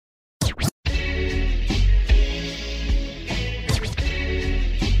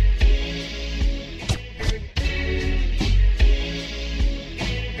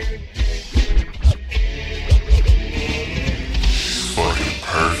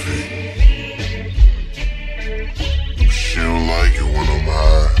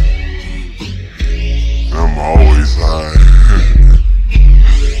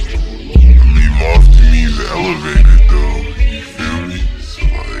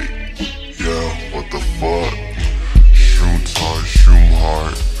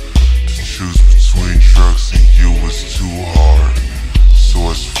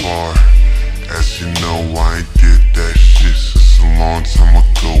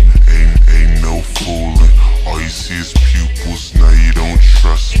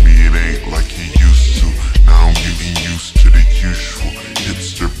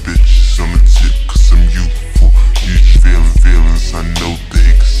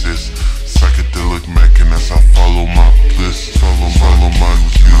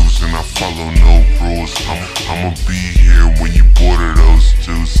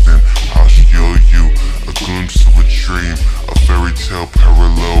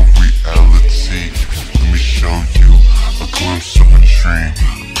parallel reality. Let me show you a glimpse of a dream.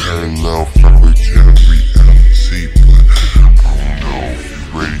 Parallel fairy tale reality, but I don't know if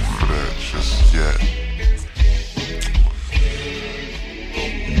you're ready for that just yet.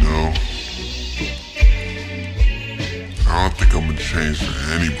 You know, I don't think I'm gonna change for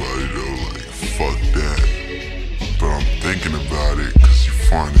anybody though, like fuck that. But I'm thinking about it cause you're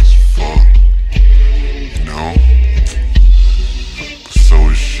fine as fuck, you know? But so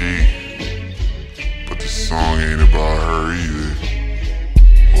is she. But the song ain't about her either.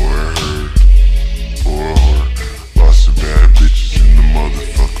 Or her. Or her. Lots of bad bitches in the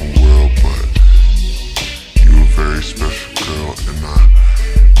motherfucking world, but you a very special girl, and I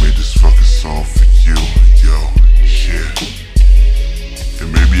made this fucking song for you. Yo, shit. And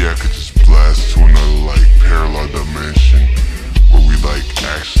maybe I could just blast to another like parallel dimension where we like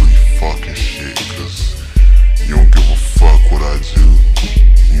actually fucking shit, cause you don't give a fuck what I do,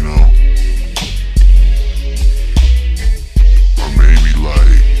 you know? Or maybe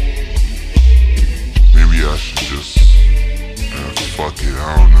like, maybe I should just, fuck it, I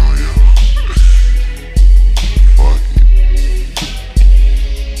don't know, yo. Fuck it.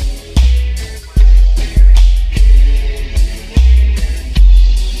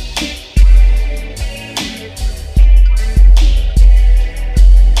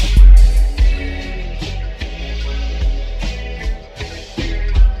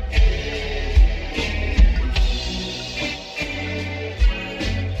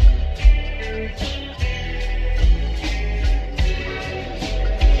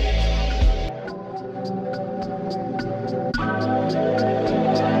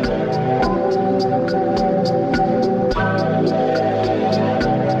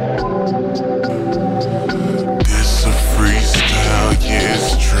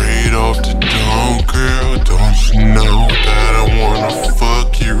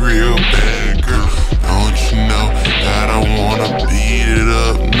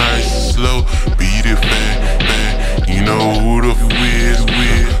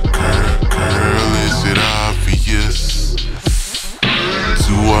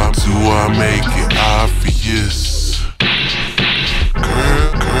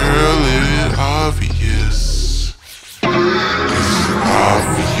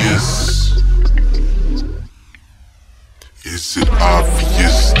 Is it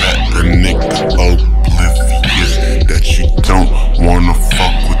obvious that a nigga oblivious that you don't wanna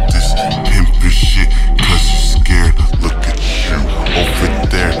fuck with this pimpin' shit cause you're scared? Look at you over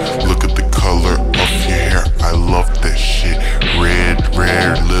there, look at the color of your hair, I love that shit. Red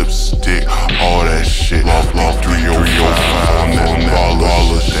lipstick, all that shit. Love 305 on that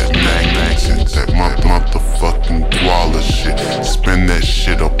baller, that magnet, that motherfucking guala shit. Spin that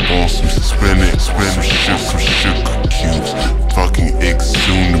shit up on some, spin some sugar cubes. Fucking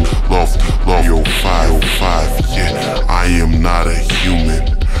exhume, Luv 305, yeah. I am not a human,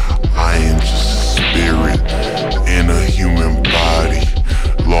 I am just a spirit in a human body.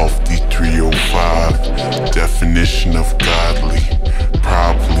 LOFTY305, definition of godly.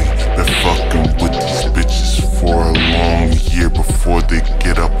 Probably been fucking with these bitches for a long year before they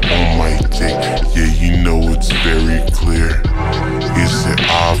get up on my dick. Yeah, you know it's very clear. Is it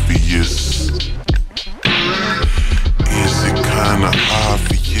obvious? Is it kinda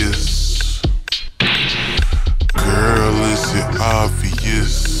obvious? Girl, is it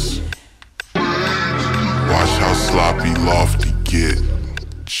obvious? Watch how sloppy Lofty get.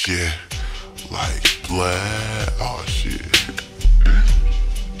 Yeah, like blood. Oh shit.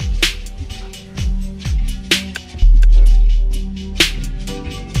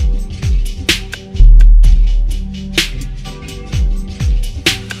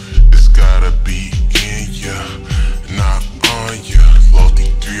 It's gotta be in ya, not on ya.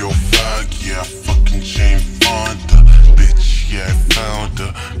 LOFTY305, yeah, I fucking Jane Fonda. Bitch, yeah, I found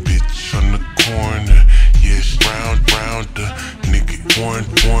her. Bitch on the corner, yeah, she rounder. Nigga, born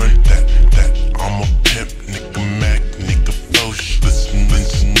that I'm a pimp, nigga Mac, nigga Fosh. Listen,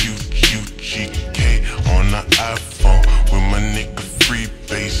 UGK on the iPhone with my nigga Free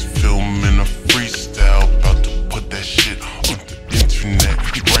Bass, filming a freestyle, about to put that shit on the internet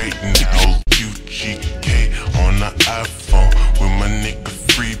right now. UGK on the iPhone with my nigga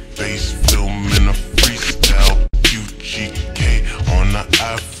Free Bass, filming a freestyle.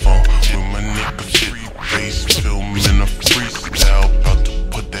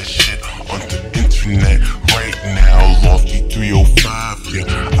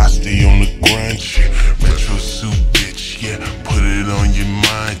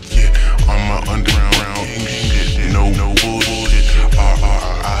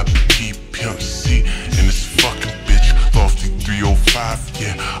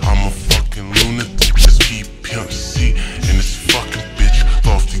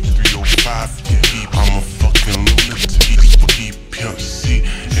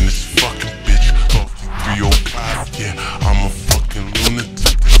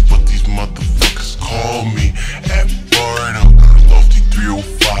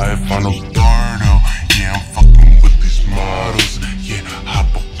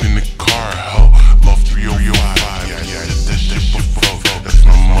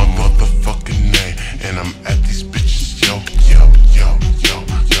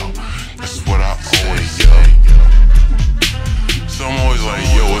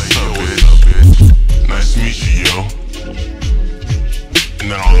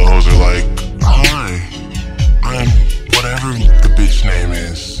 hoes are like, hi, I'm whatever the bitch name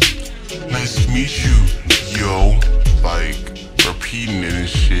is. Nice to meet you, yo. Like, repeating it and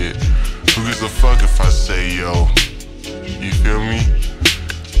shit. Who gives a fuck if I say yo? You feel me?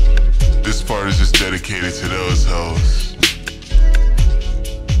 This part is just dedicated to those hoes.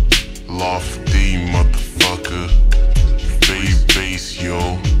 Lofty motherfucker. Bass,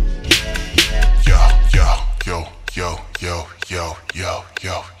 yo. Yo.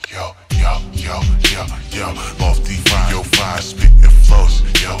 Lofty 305, spittin' flows.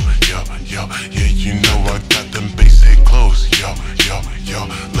 Yo. Yeah, you know I got them bass head close. Yo.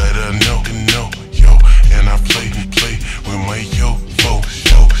 Let her know. Yo, and I play with my yo.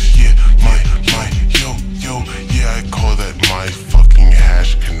 Yeah, my yo. Yeah, I call that my fucking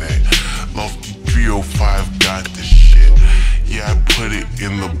hash connect. Lofty 305 got this shit. Yeah, I put it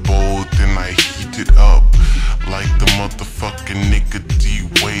in the bowl, then I heat it up like the motherfucking nigga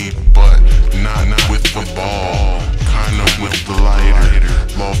D-Wade, but not with the ball, kinda with the lighter.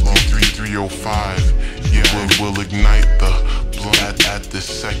 Lofty 305, yeah, will ignite the blunt at the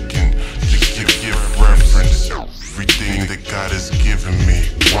second to give reference. Everything that God has given me.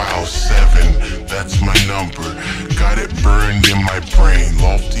 Wow, 7, that's my number. Got it burned in my brain.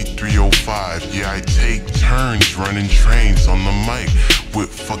 Lofty 305, yeah, I take turns running trains on the mic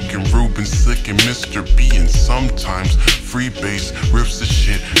with fucking Ruben Slick and Mr. B, and sometimes Freebase rips the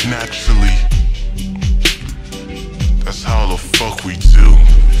shit naturally. That's how the fuck we do.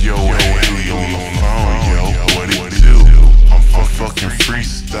 Yo, Haley on the phone, yo, what it do? I'm fucking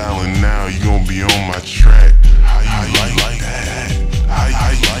freestyling now, you gon' be on my track. How you like that? How you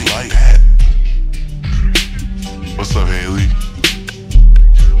like that? What's up, Haley?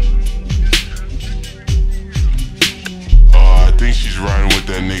 I think she's riding with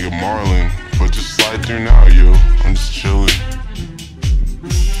that nigga Marlon, but just slide through now, yo. I'm just chilling.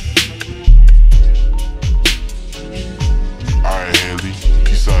 Alright, Haley.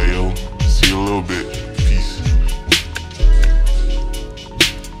 Peace out, yo. See you a little bit. Peace.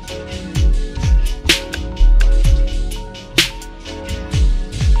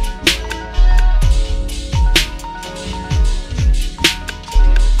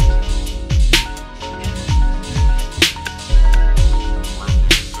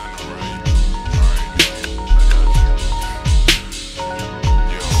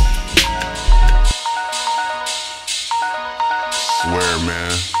 Swear,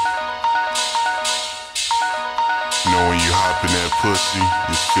 man. You know when you hop in that pussy, you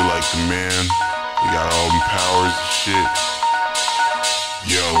just feel like the man. You got all them powers and shit.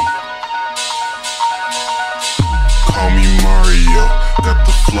 Yo. Call me Mario, got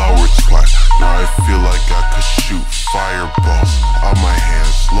the flower twat. Now I feel like I could shoot fireballs out my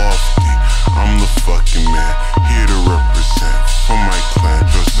hands. Lofty, I'm the fucking man, here to represent for my clan.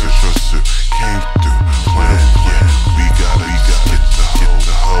 Just came through, plan, yeah. We gotta get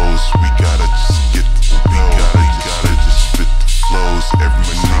the hoes. We gotta just get the gotta just spit the flows.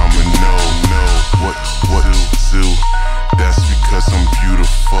 Every time I know what to do. That's because I'm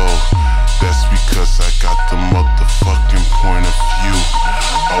beautiful. That's because I got the motherfucking point of view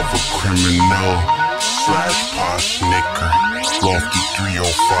of a criminal / posh nigger. Lofty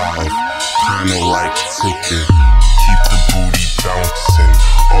 305, kinda like ticker. Keep the booty bouncing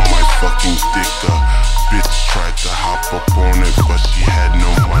on my fucking dicker. Bitch tried to hop up on it, but she had no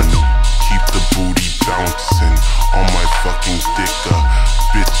money. Keep the booty bouncing on my fucking dicker.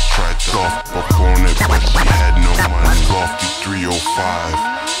 Bitch tried to hop up on it, but she had no money. Lofty 305,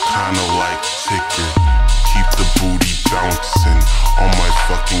 kinda like ticker. Keep the booty bouncing on my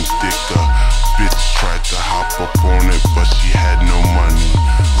fucking dicker. Bitch tried to hop up on it, but she had no money.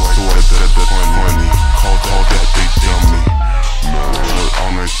 So I said that's funny. Called that they dummy. Put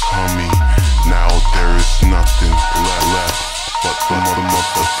on her tummy. Now there is nothing left but the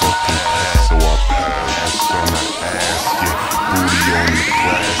motherfucking ass. So I pass on that ass, yeah. Booty on the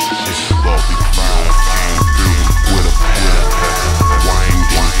grass, shit. Lofty 5 came through with a pass.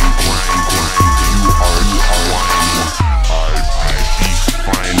 Winding, grind. You are whining. I be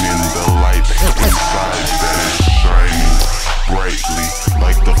finding the light inside that is shining brightly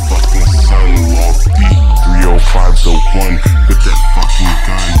like the fucking sun. Lofty 305 the one with that fucking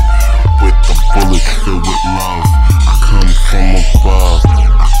gun.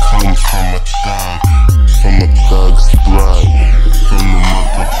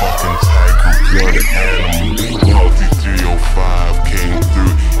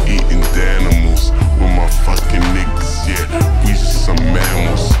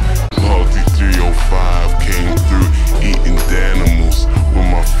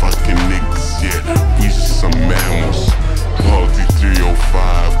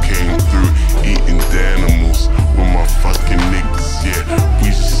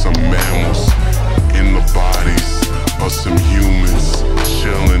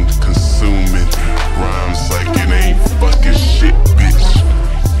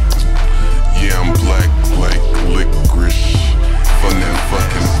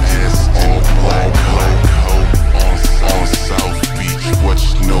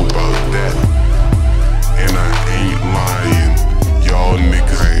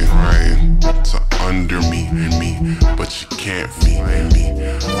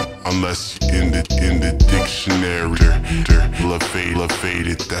 unless you're in the dictionary.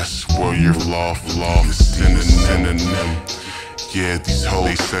 Elevated, that's where your loft is synonym. Yeah, these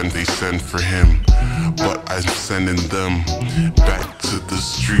hoes they send for him, but I'm sending them back to the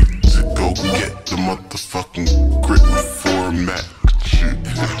street to go get the motherfucking grip format.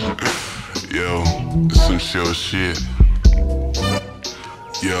 Yo, it's some chill shit.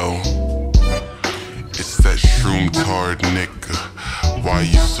 Yo, it's that Shroomtard nigga. Why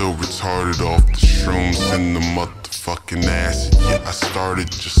you so retarded off the shrooms and the motherfucking acid? Yeah, I started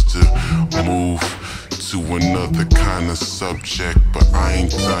just to move to another kind of subject, but I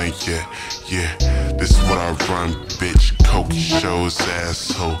ain't done yet. Yeah, this what I run, bitch. Coke shows,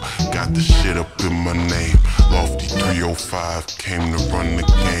 asshole. Got the shit up in my name. LOFTY305 came to run the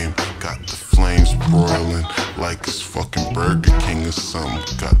game. Got the flames broiling like it's fucking Burger King or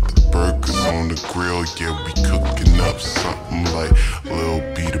something. Got the burgers on the grill, yeah, we cooking up something like a little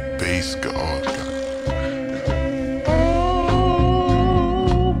beat of bass. Oh, God.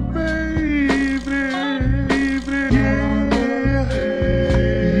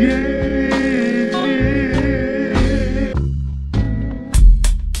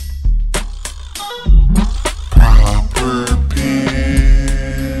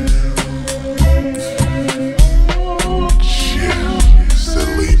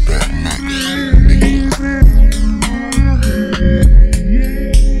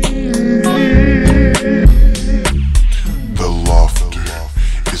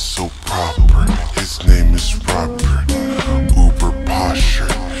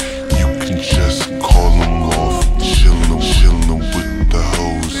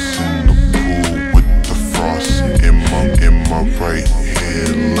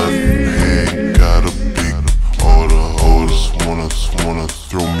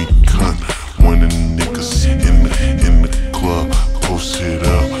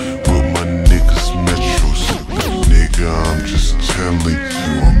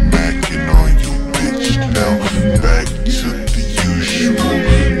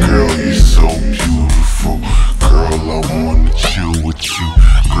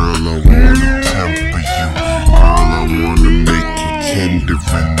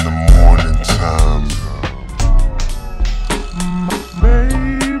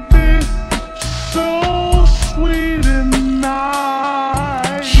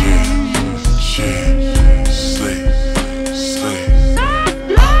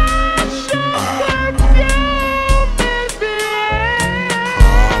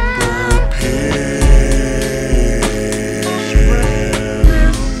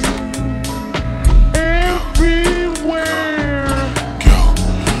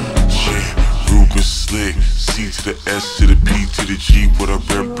 To the S to the P to the G, what I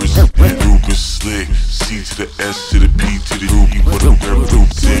represent. Ruben Slick, C to the S to the P to the G, what I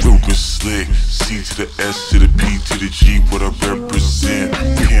represent. Ruben Slick, C to the S to the P to the G, what I represent.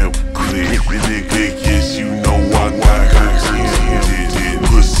 Pimp, click, nigga, yes, you know I got her.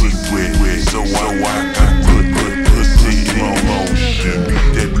 Pussy wet, so I got put pussy in motion.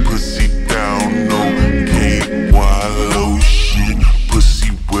 That pussy down, no KY lotion.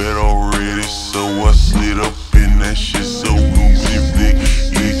 Pussy wet already, so I slid up. That shit so loose and thick,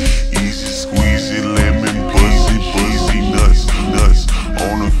 yeah, easy squeezy, lemon, buzzy, nuts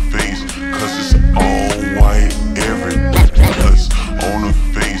on the face, cause it's all white, everything nuts on the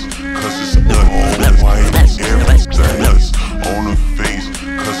face, cause it's all white.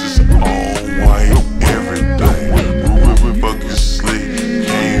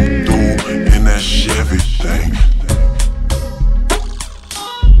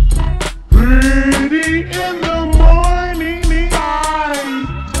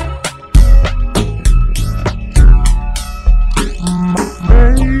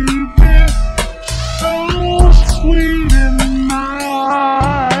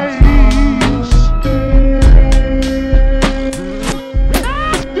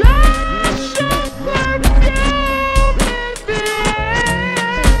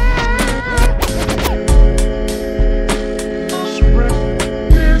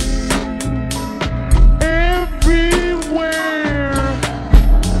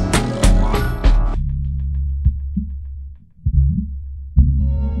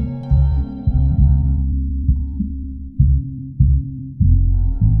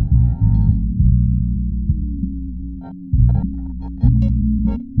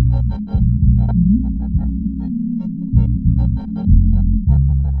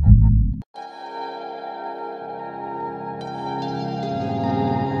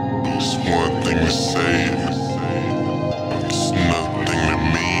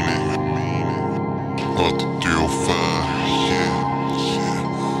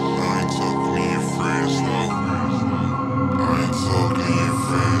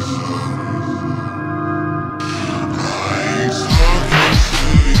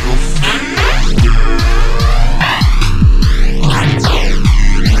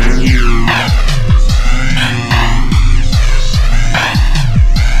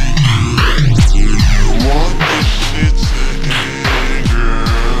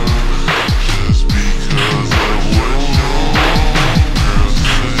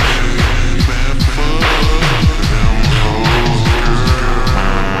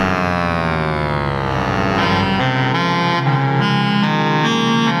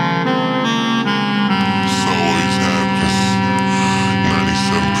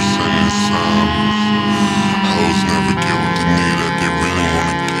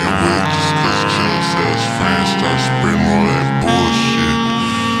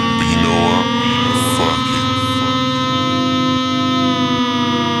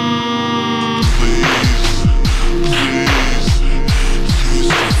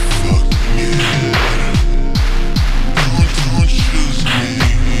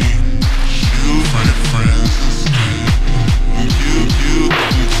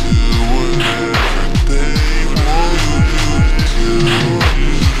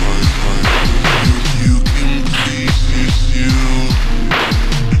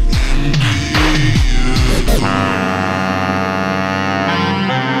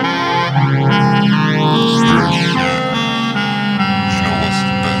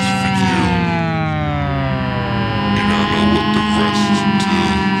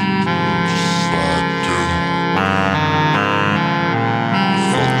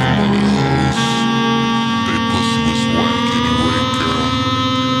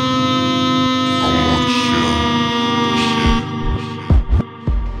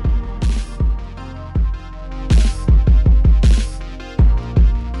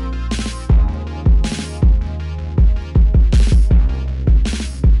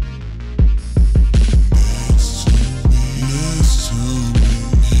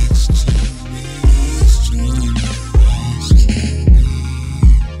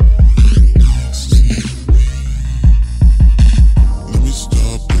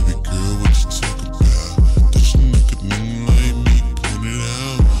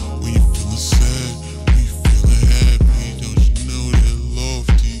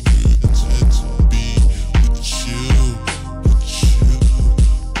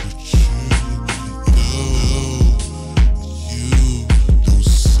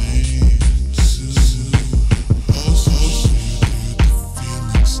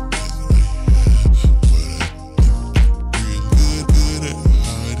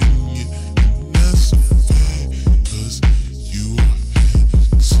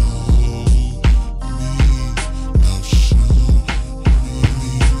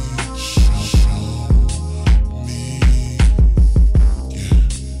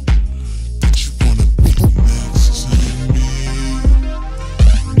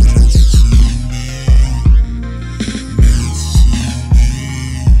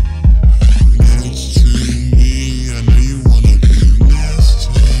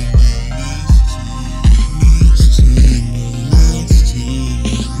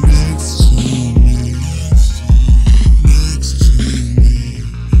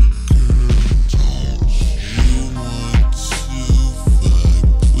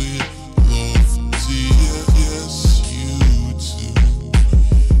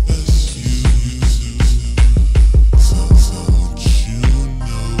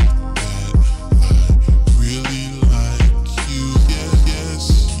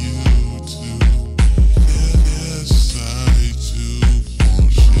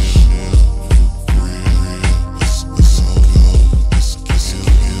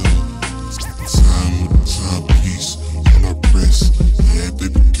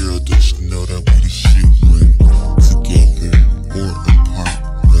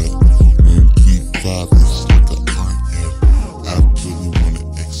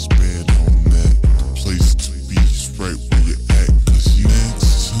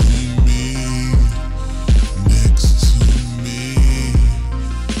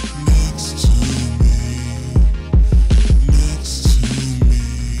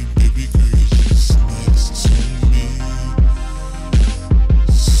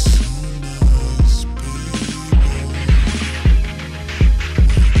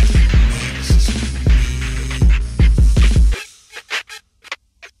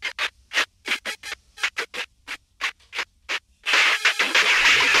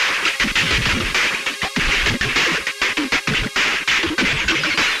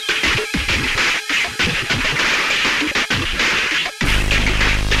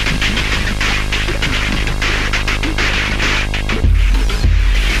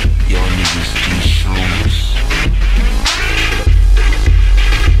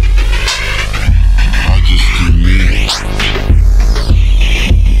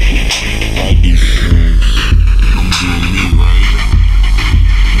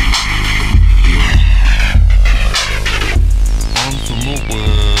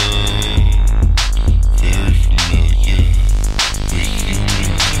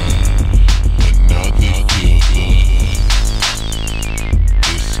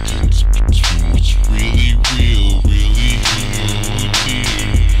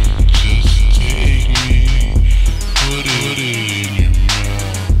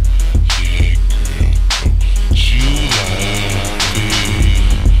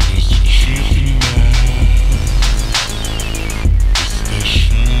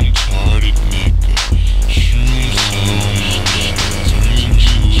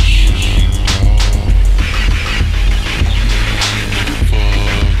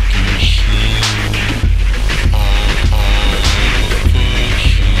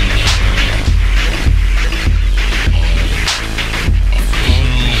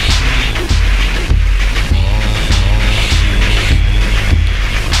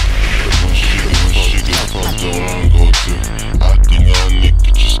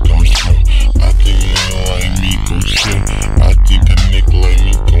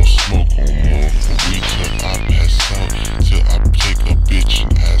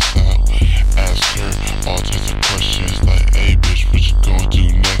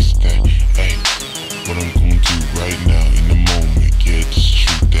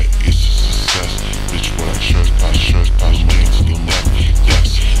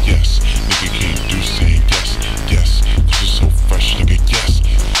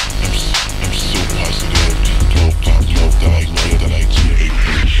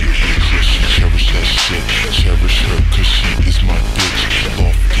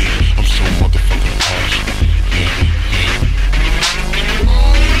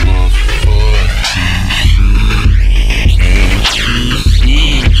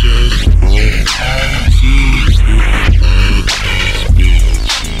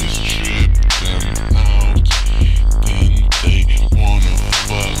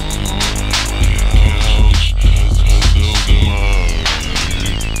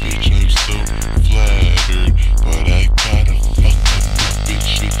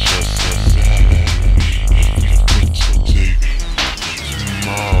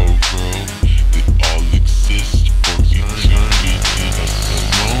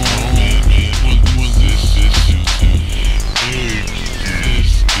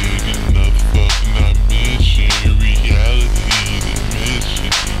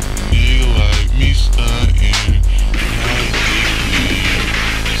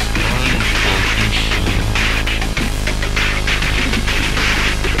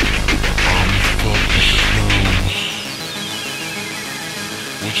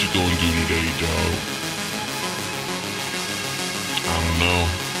 What you gonna do today, dog? I don't know.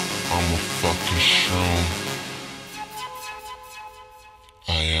 I'm a fucking shroom.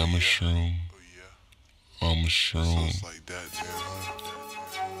 I am a shroom. I'm a shroom. So like that, then, huh?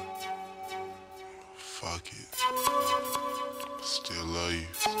 Fuck it. Still love you.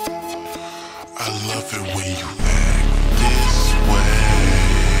 I love it when you act this way.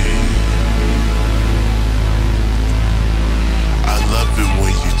 I love it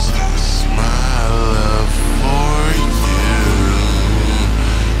when you test my love for you.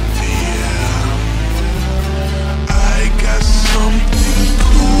 Yeah, I got something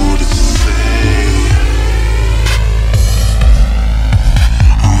cool to say.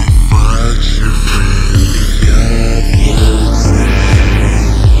 I fucked your friend the other day.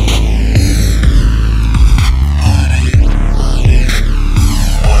 But it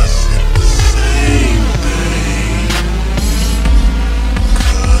wasn't the same thing.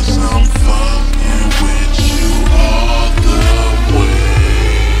 'Cause I'm fucking with you all the way.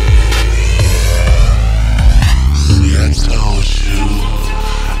 Yeah. See, I told you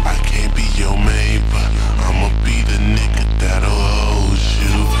I can't be your maid, but I'ma be the nigga that'll hold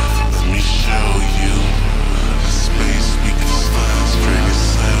you. Let me show you the space we can slide straight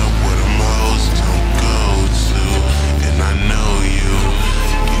inside where them hoes don't go to. And I know you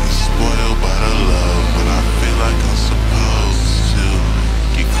getting spoiled by the love, but I feel like I'm supposed to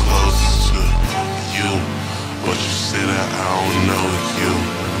get close to you. But you said that I don't know you.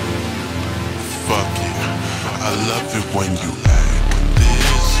 Fuck it, I love it when you act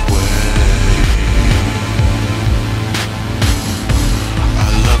this way. I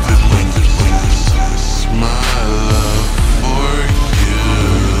love it when you test my love for you.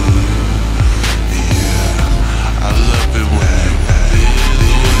 Yeah, I love it when you act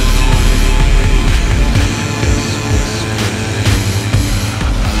this way.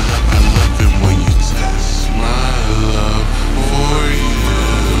 I love it when you test my love for you.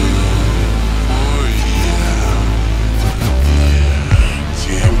 For you.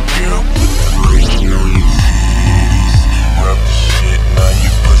 Damn girl, put the ring on your titties. Rub the shit, now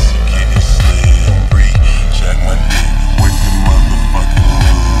you pussy getting slippery. Jack my dick with the motherfucking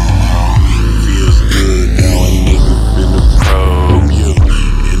lube, homie. Feels good, now a nigga finna probe you.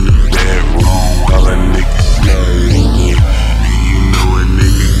 In the bedroom while a nigga slurring. And you know a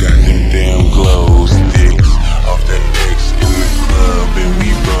nigga got them damn glow sticks. Off the X in the club and we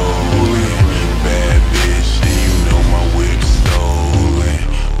rollin'. Bad bitch, and you know my whip stolen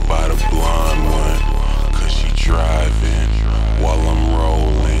by the blonde one. 'Cause she driving while I'm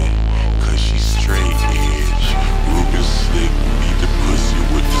rolling. 'Cause she straight edge. Ruben slick, beat the pussy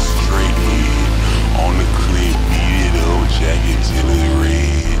with the straight head. On the clip, beat it up, jacket till it's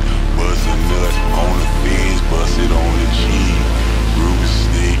red. Buzz a nut on the fence, bust it on the cheek. Ruben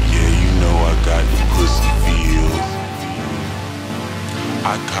slick, yeah, you know I got the pussy feel.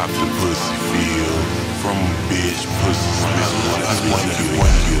 I cop the pussy feel from a bitch, pussy smell like you.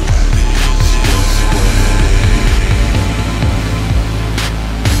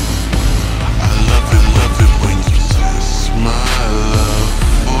 I love it when you test my love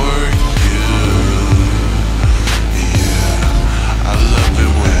for you. Yeah, I love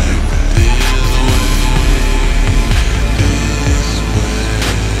it when you this way.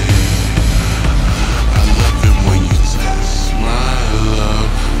 I love it when you test my love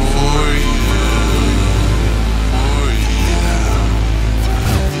for you. For you.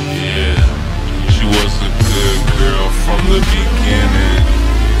 Yeah, she was a good girl from the beginning.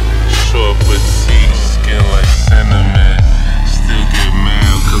 Short petite, skin like cinnamon. Still get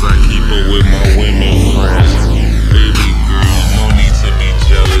mad 'cause I keep her with my women friends. Baby girl, no need to be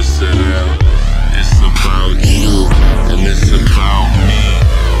jealous of them. It's about you and it's about me.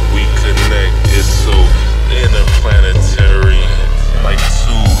 We connect, it's so interplanetary. Like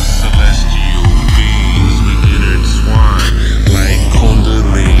two celestial beings, we intertwine like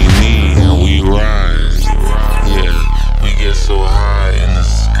Kundalini and we rise. Yeah, we get so high in the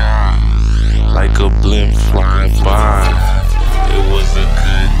sky, like a blimp fly by. It was a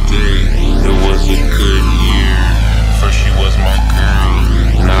good day, it was a good year. First she was my girl,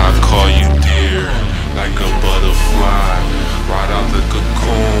 now I call you dear. Like a butterfly, right out the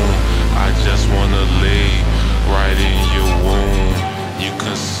cocoon. I just wanna lay right in your womb. You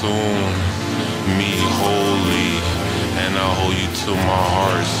consume me wholly, and I hold you to my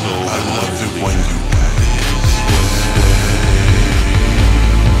heart so I love it when you act this way.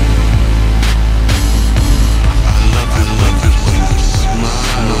 I love it when you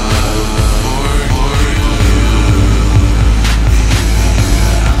smile for you.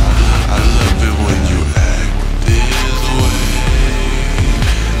 Yeah, I love it when you act this way.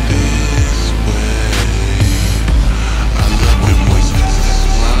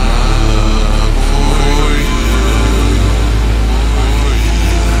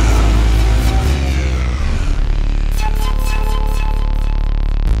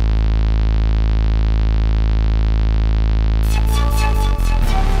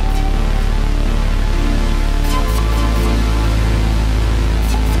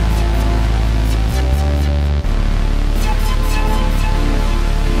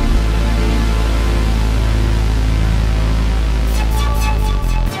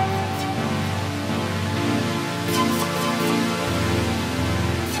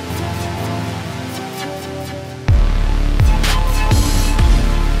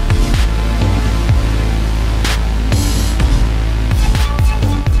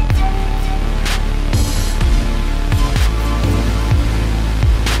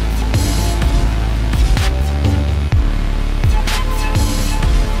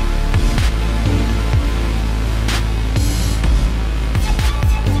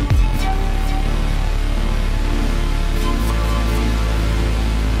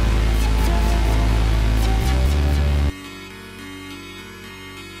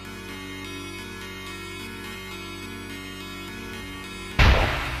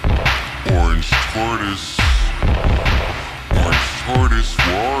 Tortoise. Orange Tortoise,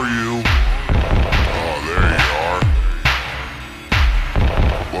 where are you? Oh, there you are.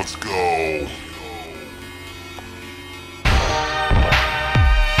 Let's go.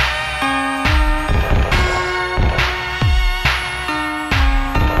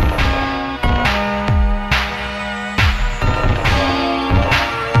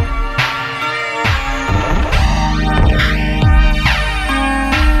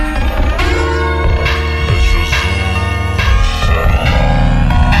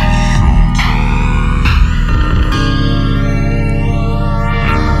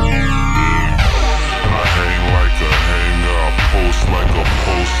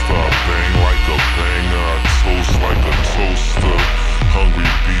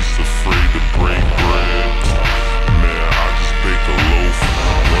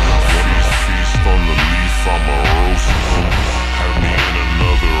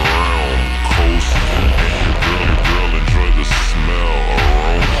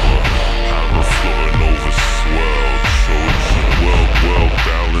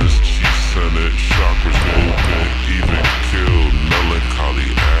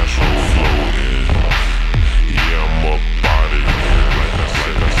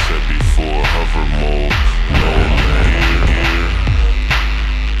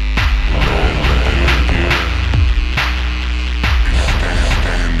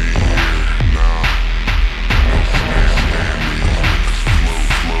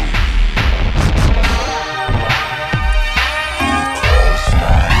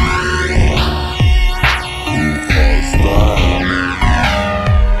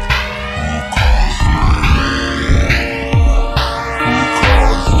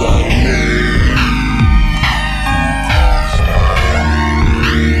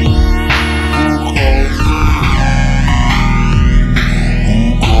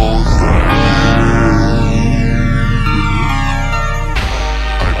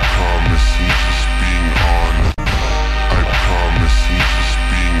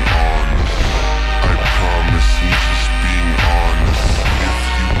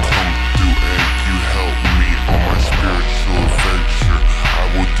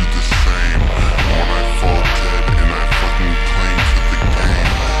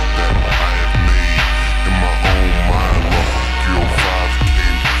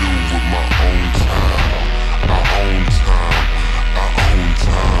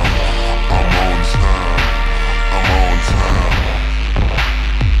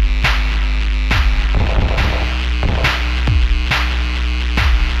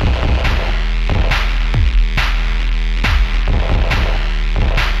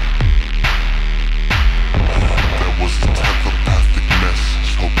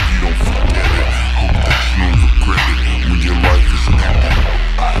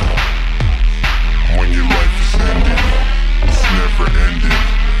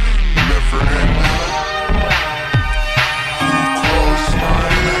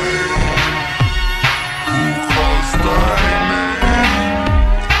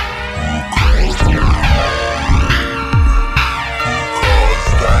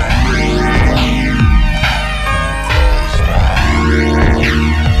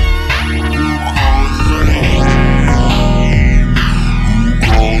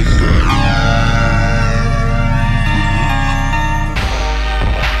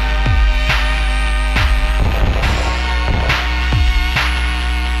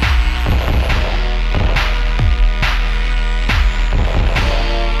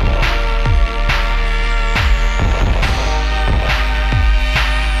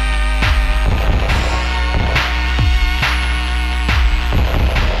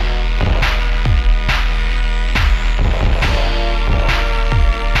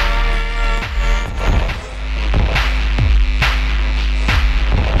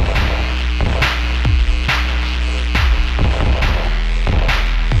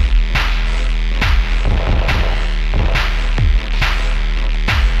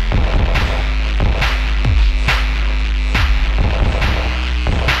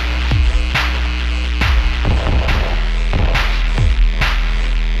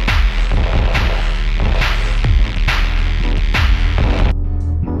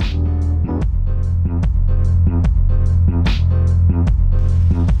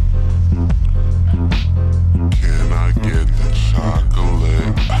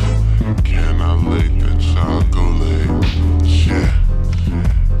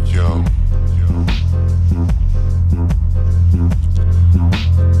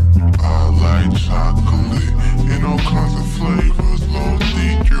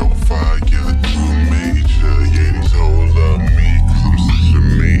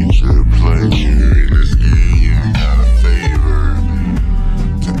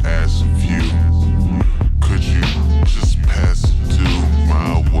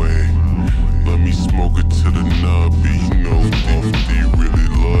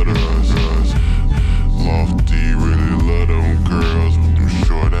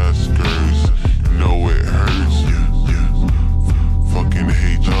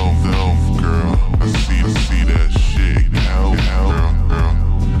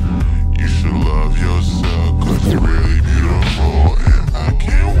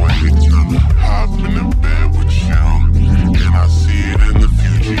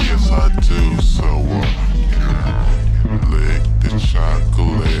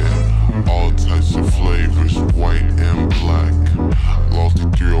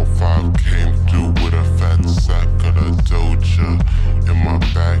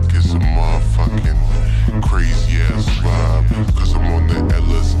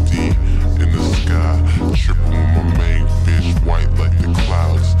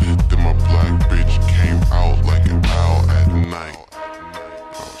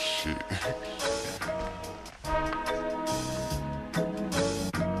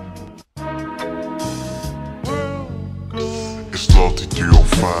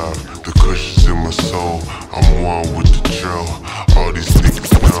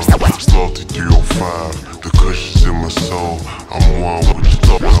 305. The kush is in my soul. I'm one with the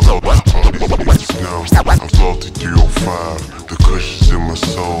top. All these niggas know I'm LOFTY305. The kush is in my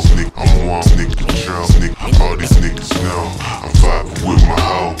soul. I'm one nigga drill. All these niggas know I'm vibing with my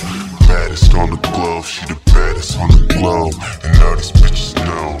hoe. Baddest on the globe, she the baddest on the globe. And all these bitches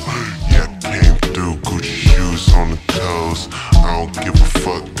know, yeah, I came through, Gucci shoes on the toes. I don't give a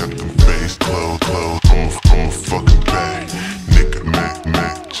fuck, got them face clothes. I'm a fucking bad nigga,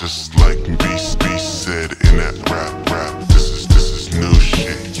 Mac, just like B said in that rap. This is new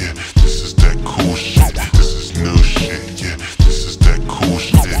shit, yeah. This is that cool shit. This is new shit, yeah. This is that cool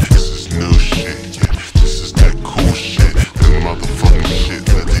shit. This is new shit, yeah. This is that cool shit. That motherfucking shit.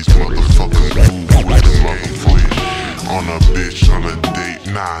 Let these motherfuckers move with the motherfucking on a bitch on a date.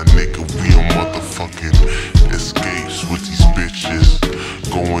 Nah, nigga, we on motherfucking escapes with these bitches.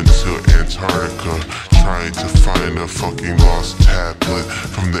 Going to Antarctica, trying to find a fucking lost tablet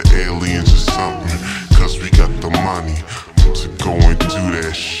from the aliens or something. Cause we got the money to go and do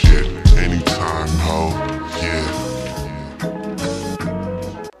that shit anytime, ho, yeah.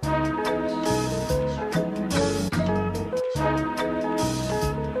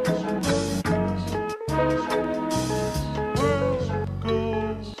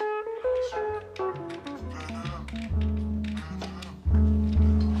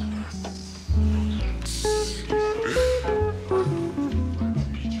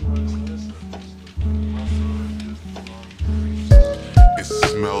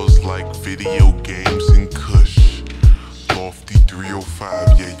 Smells like video games and kush.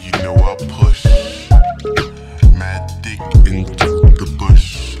 LOFTY305, yeah, you know I push. Mad dick into the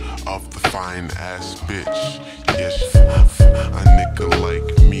bush of the fine ass bitch. Yes, a nigga like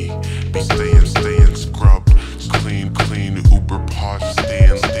me be staying scrubbed, clean, uber posh.